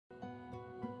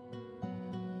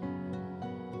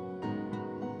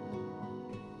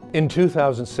In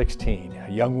 2016,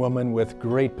 a young woman with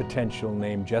great potential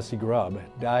named Jessie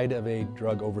died of a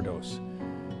drug overdose.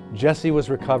 Jessie was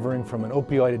recovering from an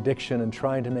opioid addiction and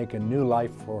trying to make a new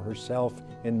life for herself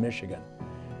in Michigan.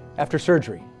 After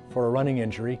surgery for a running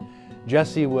injury,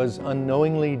 Jessie was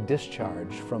unknowingly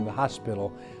discharged from the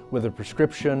hospital with a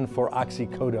prescription for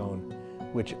oxycodone,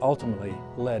 which ultimately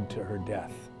led to her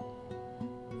death.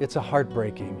 It's a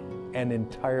heartbreaking and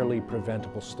entirely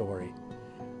preventable story.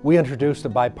 We introduced a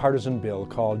bipartisan bill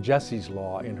called Jessie's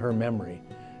Law in her memory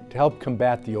to help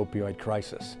combat the opioid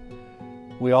crisis.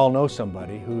 We all know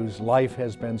somebody whose life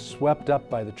has been swept up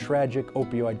by the tragic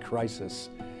opioid crisis,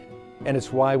 and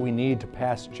it's why we need to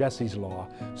pass Jessie's Law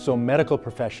so medical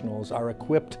professionals are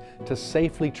equipped to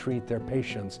safely treat their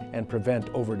patients and prevent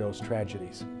overdose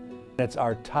tragedies. It's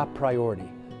our top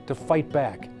priority to fight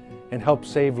back and help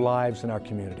save lives in our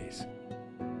communities.